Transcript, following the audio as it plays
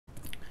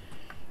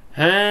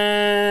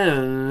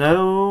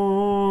Hello,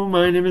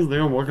 my name is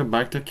Leo. Welcome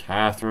back to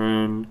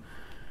Catherine.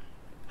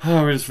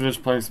 We just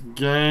finished playing some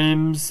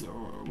games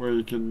where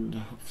you can.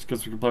 I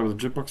guess we can play with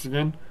the jukebox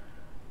again.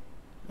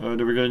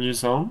 Did we get a new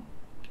song?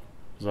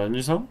 Is that a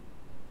new song?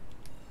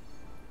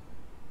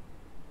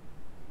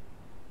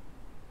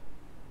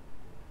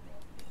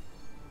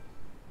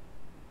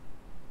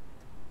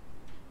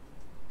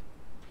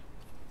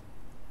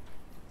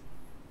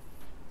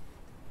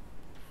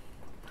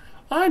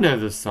 I know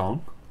this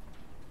song.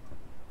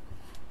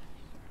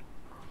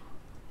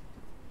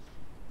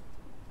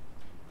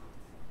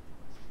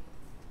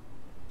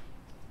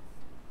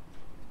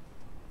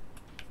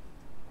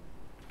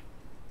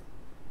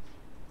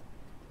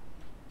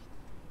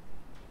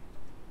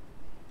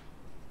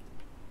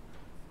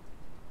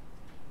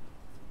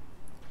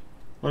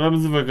 What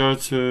happens if I go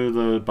to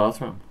the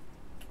bathroom?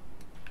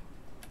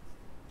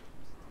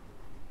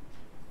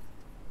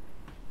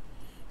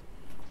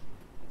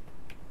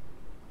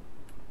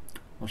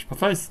 Wash my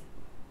face.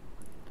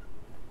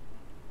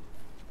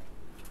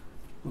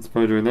 What's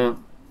probably doing that?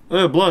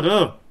 Oh, blood!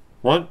 Oh!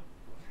 What?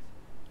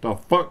 The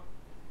fuck?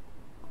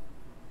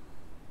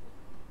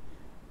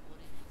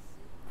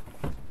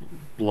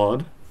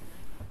 Blood?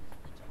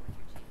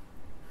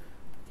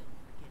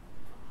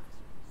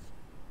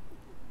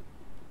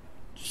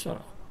 Shut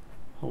up.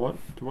 What?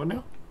 Do what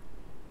now?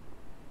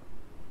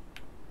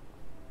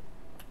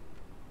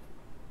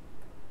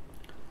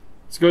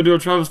 Let's go do a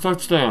Travis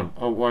touchdown.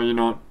 Oh, why are you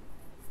not?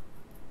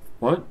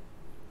 What?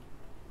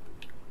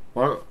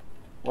 Why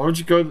would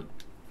you go?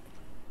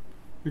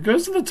 Who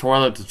goes to the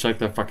toilet to check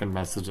their fucking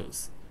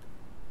messages?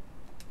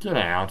 Get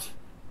out.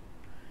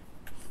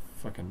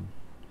 Fucking.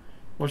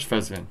 Wash your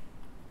face again.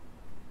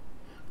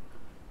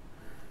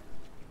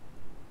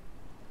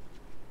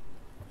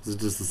 Is it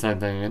just the same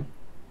thing again?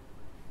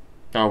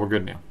 Oh, we're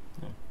good now.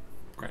 Yeah.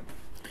 Great.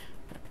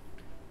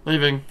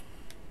 Leaving.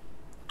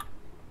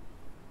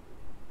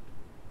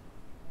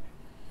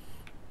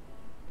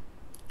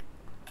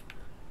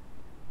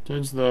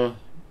 Change the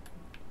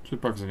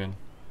jukebox again.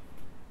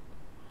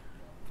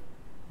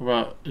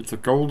 Well, it's a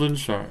golden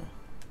show.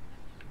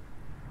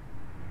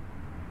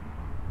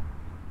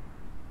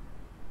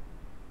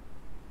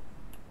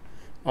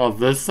 Oh,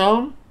 this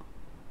song?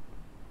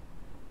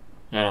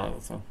 Yeah, I know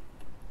that song.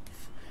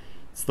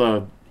 It's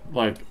the,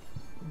 like,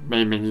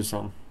 main menu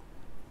song.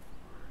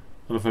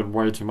 I've had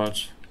way too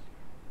much.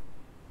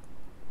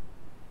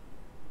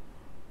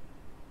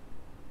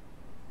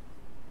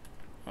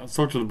 Let's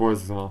talk to the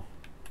boys as well.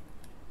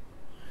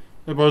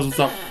 Hey boys, what's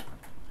up?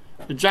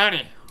 Hey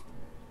Johnny!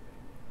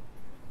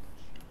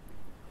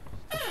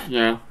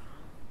 Yeah.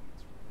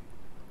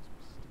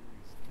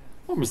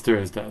 What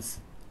mysterious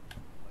death?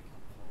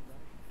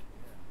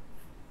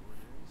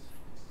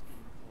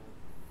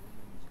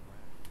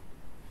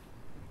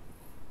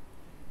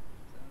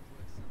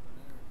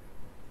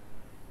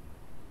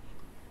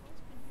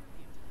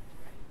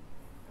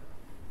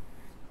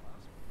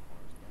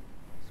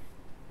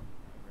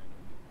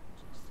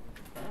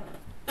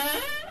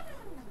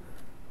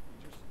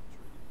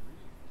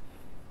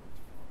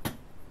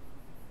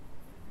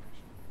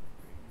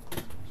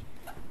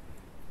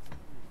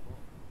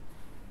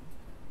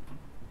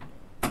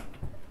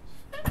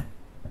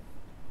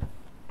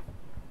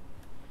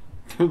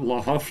 Don't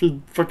laugh,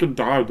 he fucking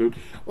died, dude.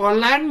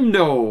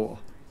 Orlando!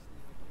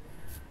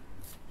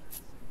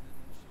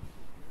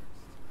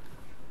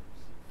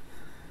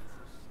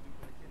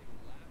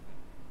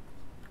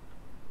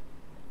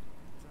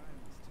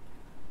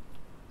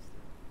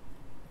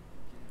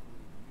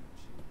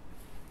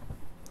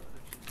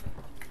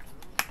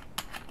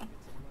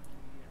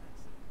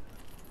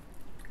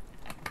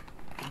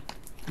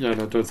 Yeah,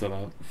 no, don't say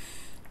that.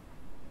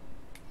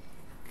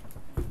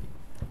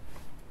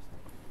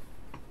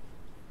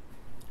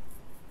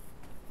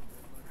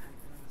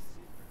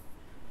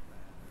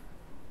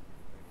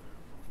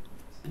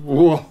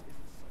 Whoa.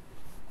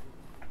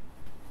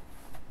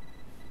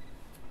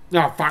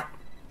 No, fuck.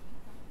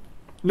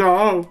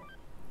 No.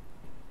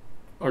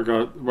 Oh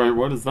god, wait,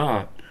 what is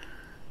that?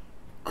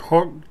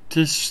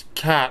 Cocktish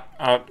cat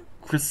at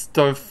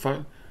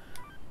Christopher.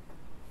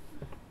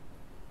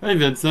 Hey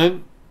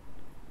Vincent.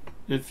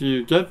 If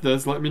you get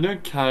this, let me know,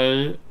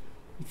 Kay.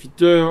 If you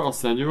do, I'll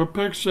send you a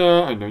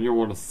picture. I know you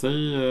want to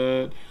see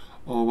it.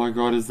 Oh my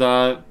god, is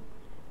that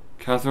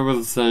Catherine with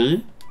a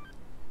C?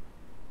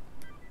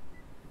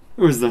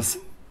 Who is this?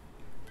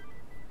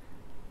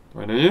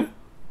 Do I know you?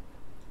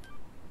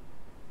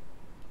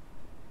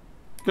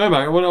 Go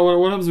back. What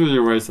happens when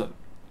you erase it?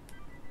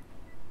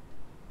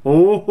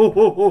 Oh.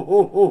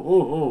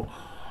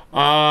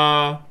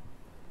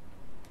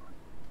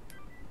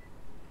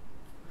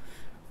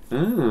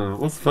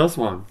 What's the first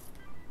one?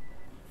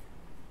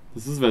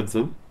 This is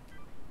Vincent.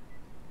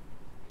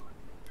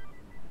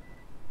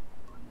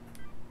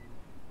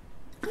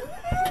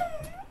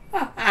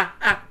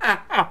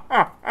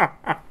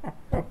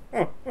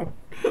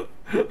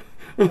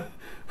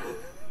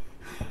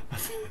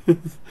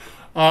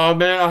 Oh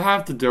man, I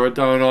have to do it,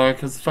 don't I?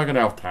 Because fucking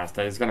Elf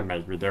Taster is gonna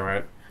make me do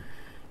it.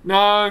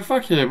 No,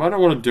 fuck him. I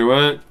don't want to do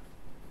it.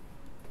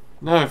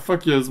 No,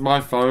 fuck you, it's my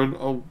phone.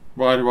 Oh,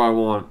 why do I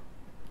want?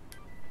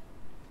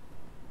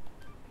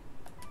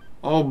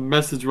 I'll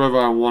message whoever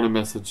I want to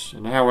message,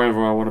 and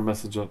however I want to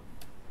message it.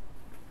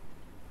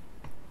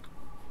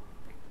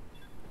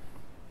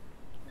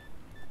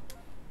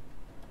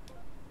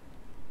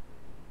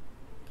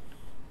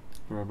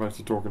 Alright, back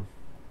to talking.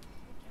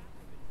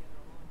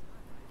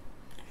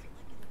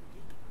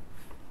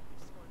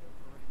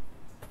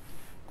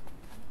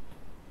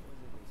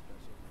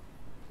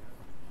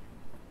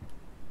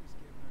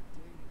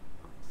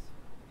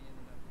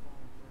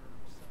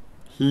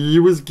 He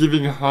was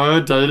giving her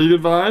dating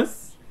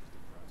advice?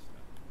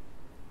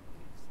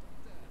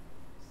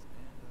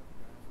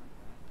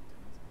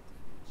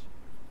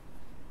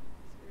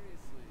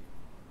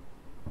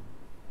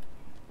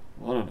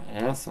 What an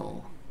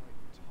asshole.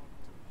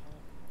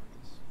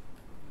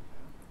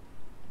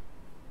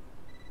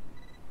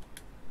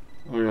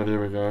 Oh god,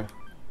 here we go.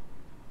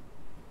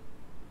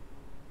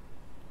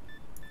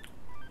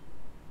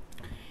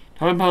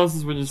 Time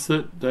passes when you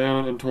sit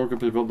down and talk to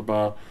people at the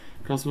bar.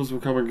 Customers will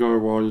come and go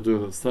while you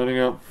do this. Standing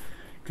up,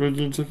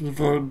 drinking, checking your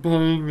phone,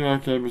 paying the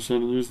arcade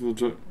machine, and using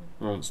the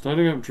Right,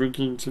 standing up,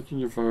 drinking, checking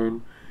your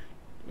phone,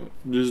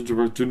 using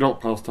drugs do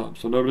not pass time.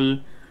 So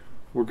nobody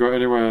will go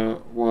anywhere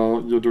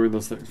while you're doing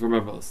those things.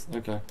 Remember this.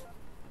 Okay.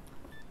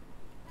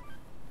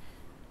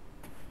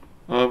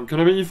 Can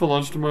I meet you for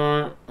lunch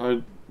tomorrow?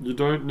 You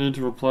don't need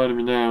to reply to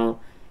me now.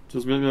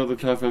 Just meet me at the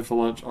cafe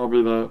for lunch. I'll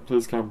be there.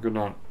 Please come. Good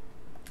night.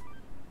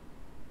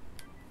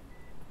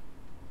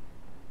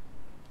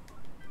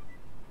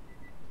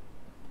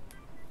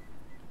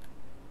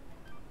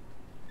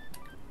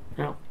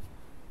 Yeah.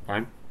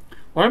 Fine.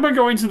 Why am I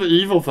going to the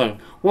evil thing?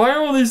 Why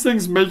are all these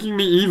things making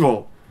me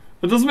evil?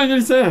 It doesn't make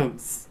any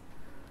sense.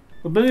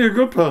 I'm being a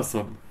good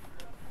person.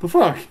 The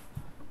fuck?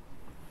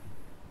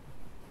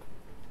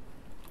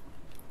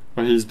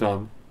 Oh, he's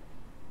done.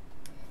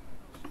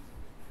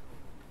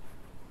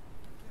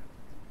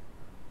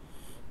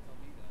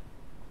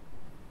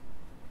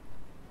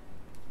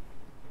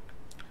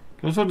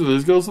 Can I talk to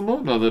these girls some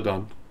more? No, they're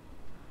done.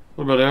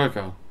 What about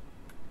Erica?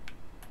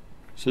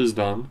 She's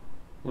done.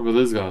 What about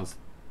these guys?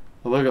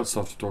 Oh, they got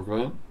stuff to talk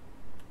about.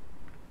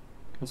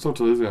 Let's talk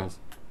to these guys.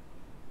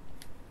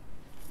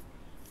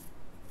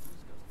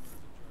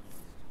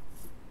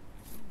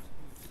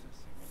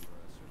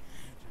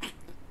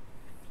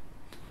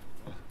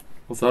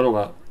 What's that all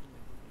about?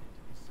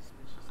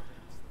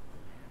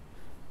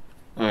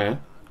 Oh yeah?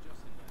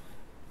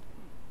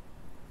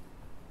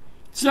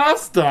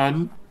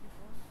 Justin!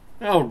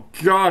 Oh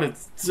god,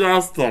 it's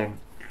Justin!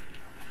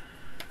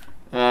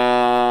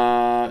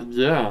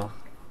 Yeah.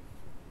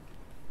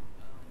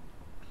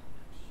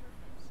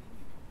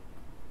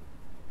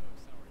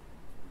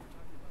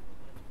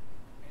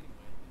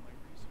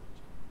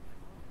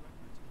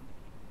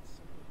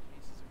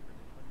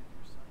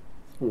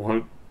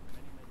 What?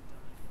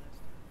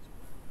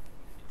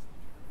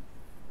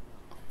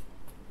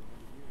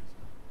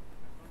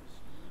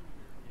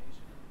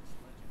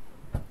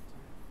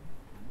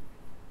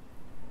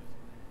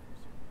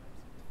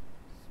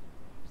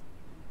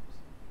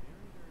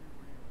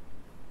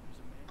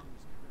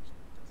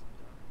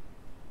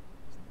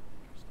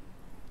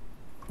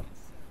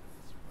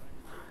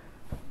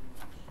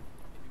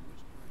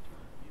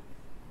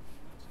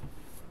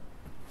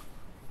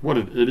 What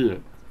an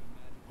idiot.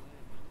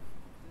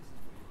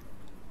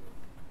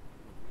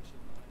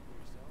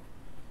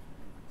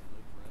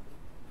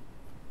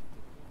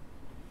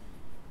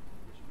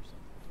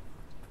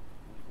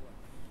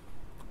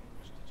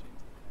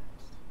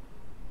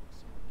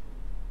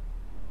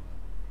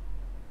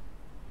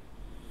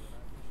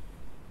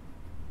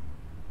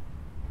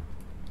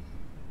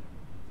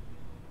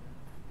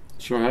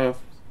 Sure have.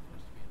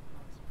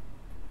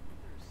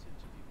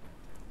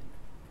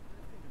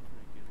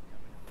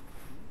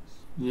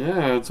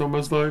 Yeah, it's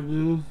almost like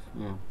you.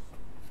 Yeah.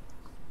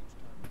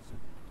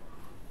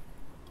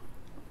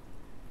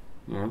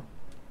 Yeah.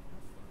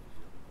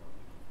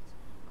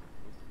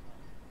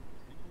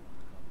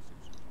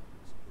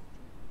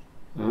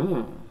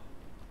 Ah.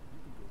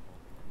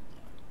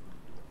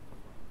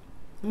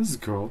 This is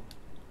cool.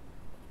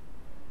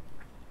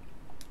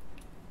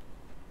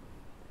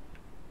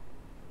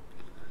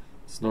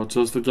 It's not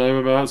just a game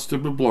about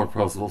stupid block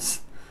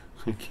puzzles.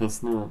 I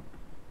guess not.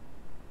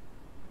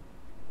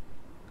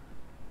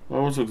 I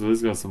want to talk to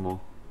these guys some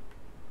more.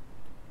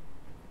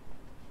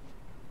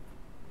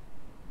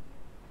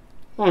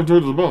 Oh, I can talk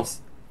to the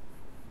boss.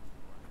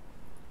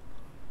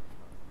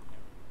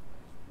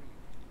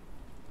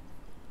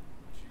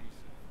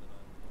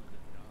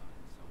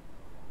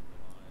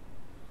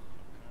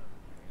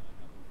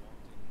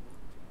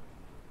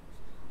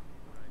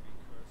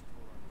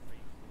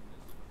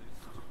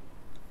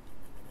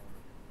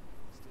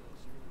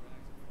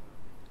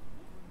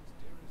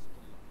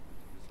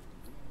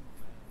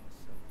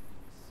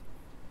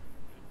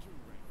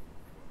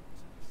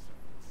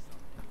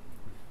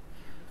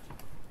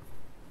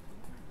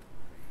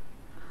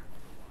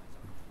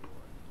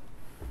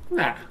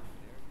 Nah.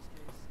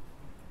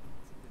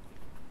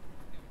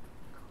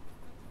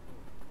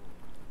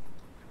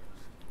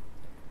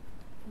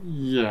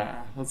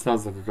 Yeah, that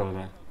sounds like a good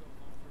idea.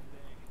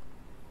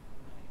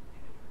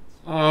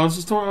 I was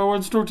just talking. I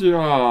wanted to talk to you.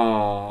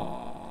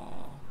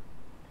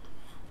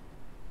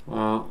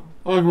 Well,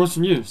 I can watch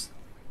the news.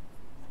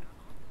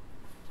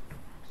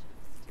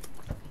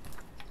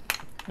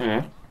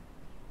 Yeah.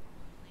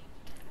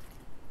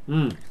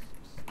 Hmm.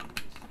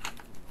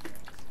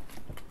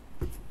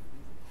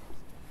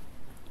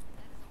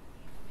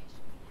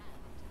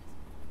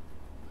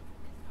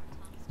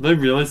 They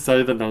really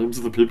say the names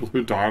of the people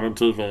who died on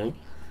TV?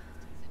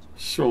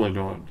 Surely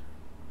not.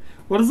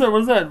 What is that? What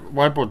does that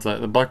whiteboard say?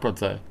 The blackboard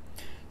say?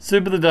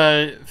 Soup of the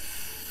day,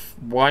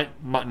 white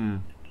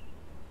mutton.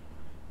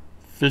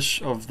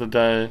 Fish of the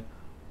day,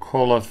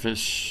 cola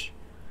fish.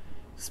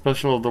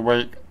 Special of the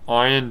week,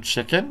 iron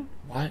chicken?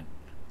 What?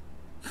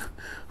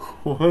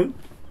 What?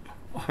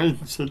 Iron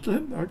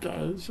chicken?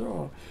 Okay,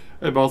 sure.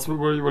 Hey, boss, what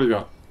do you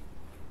got?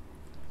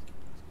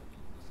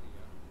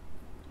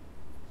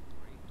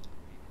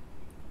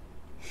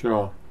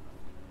 Sure.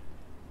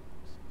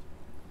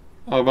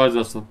 Oh, bye,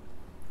 Justin.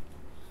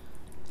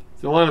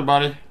 See you later,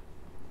 buddy.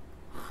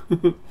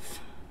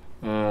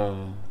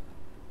 uh,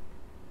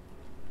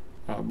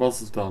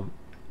 boss is done.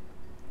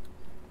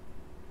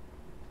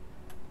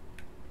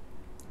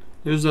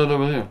 Who's that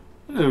over here?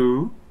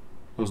 Hello.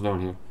 There's no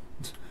one here.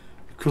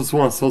 Because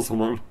I saw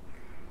someone.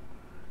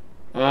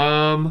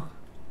 I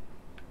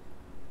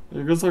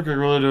guess I could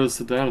really do is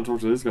sit down and talk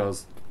to these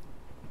guys.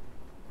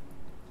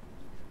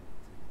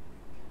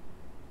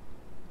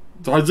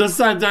 I just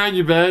sat down,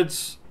 you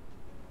bitch!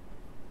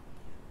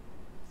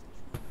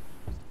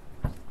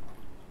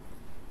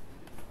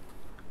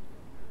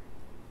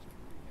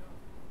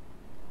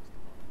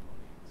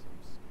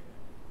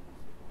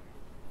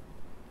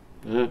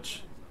 Bitch.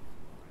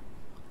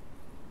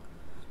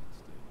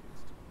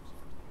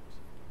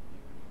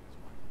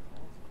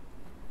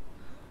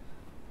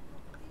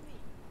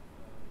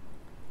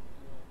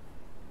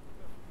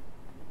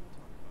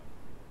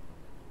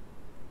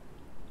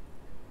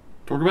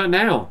 Talk about it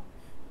now.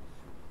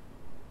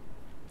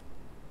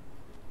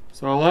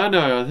 So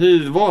Orlando,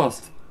 he's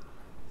divorced.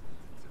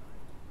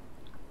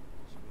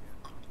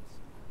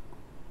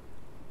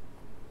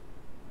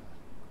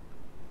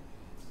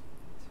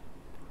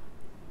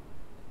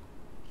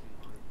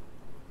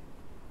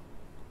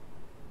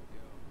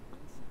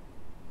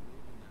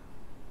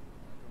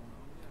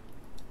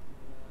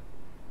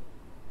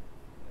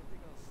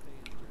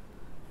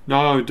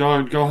 No,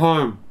 don't go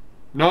home.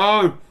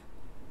 No!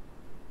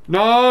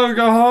 No,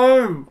 go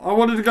home! I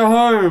wanted to go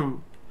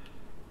home!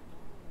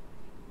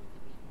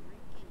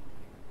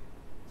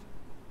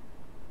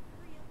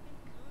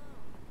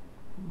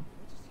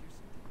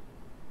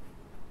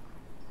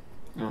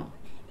 Oh.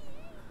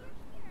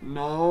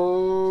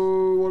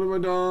 No, what have I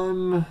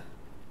done?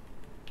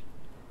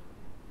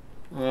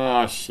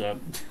 Ah,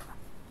 shit.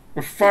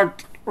 We're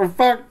fucked. We're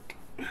fucked.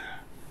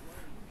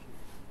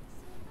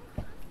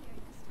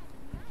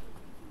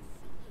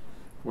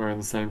 Wearing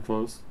the same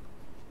clothes.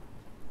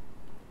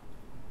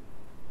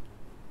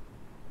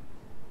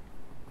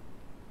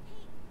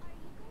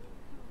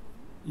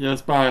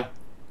 Yes, bye.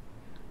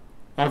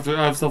 I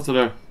have stuff to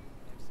do.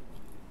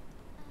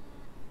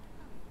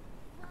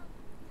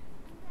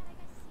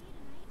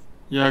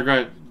 Yeah,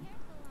 great.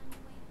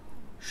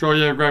 Sure,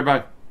 yeah, great,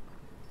 bye.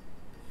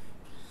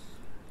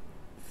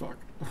 Fuck.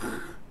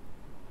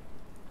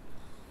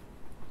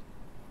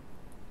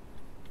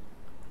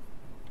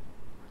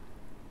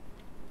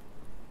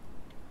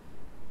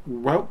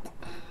 Welp.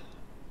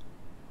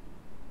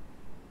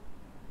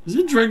 Is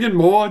he drinking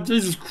more?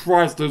 Jesus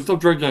Christ, dude,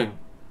 stop drinking.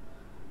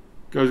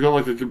 Guy's got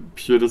like a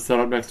computer set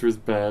up next to his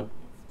bed.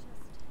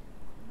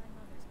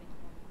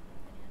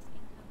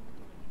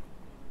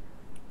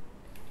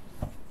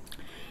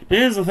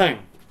 Here's the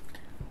thing.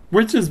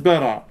 Which is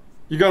better?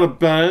 You got a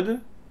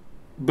bed,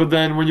 but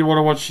then when you want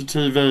to watch your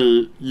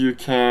TV, you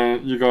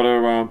gotta, you got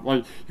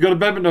a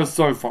bed but no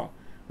sofa.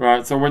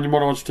 Right? So when you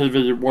want to watch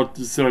TV, you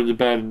sit on your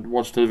bed and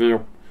watch TV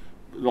or,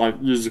 like,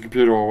 use your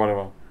computer or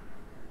whatever.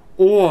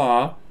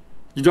 Or,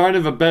 you don't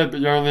have a bed, but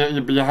you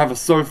have a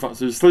sofa.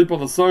 So you sleep on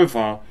the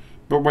sofa,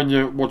 but when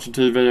you're watching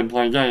TV and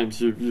playing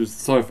games, you use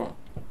the sofa.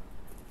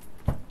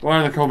 Write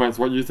in the comments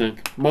what you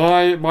think.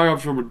 My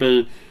option would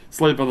be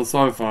sleep on the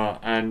sofa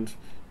and,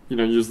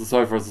 use the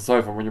sofa as a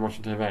sofa when you're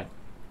watching TV.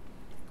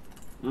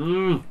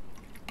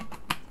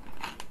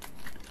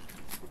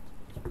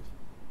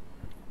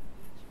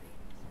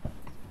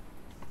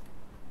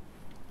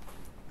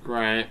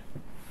 Great.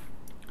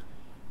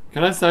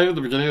 Can I save at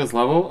the beginning of this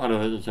level? I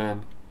don't think you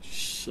can.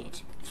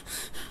 Shit.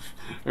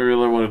 I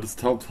really wanted to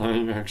stop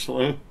playing,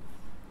 actually.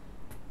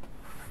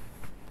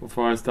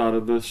 Before I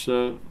started this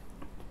shit.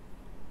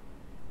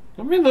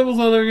 How many levels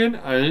are there again?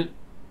 8.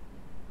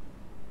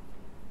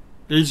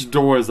 Each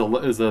door is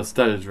a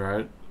stage,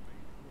 right?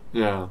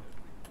 Yeah.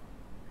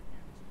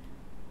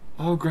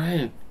 Oh,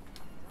 great.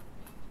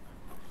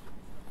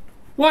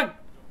 What?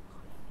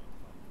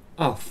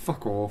 Oh,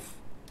 fuck off.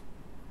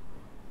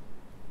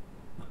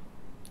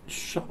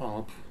 Shut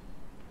up.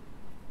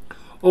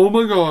 Oh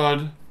my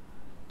god.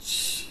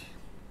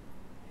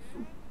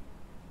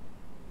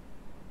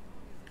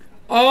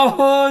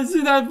 Oh,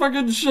 see that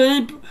fucking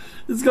sheep?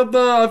 It's got the,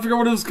 I forgot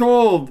what it's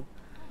called.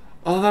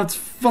 Oh, that's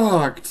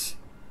fucked.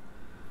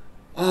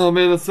 Oh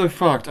man, that's so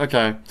fucked.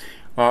 Okay.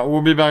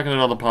 We'll be back in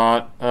another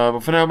part.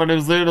 But for now, my name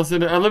is Leon.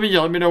 Let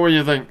me know what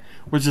you think.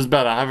 Which is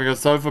better, having a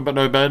sofa but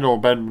no bed, or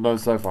bed but no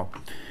sofa.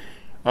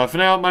 For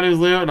now, my name is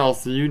Leo, and I'll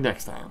see you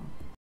next time.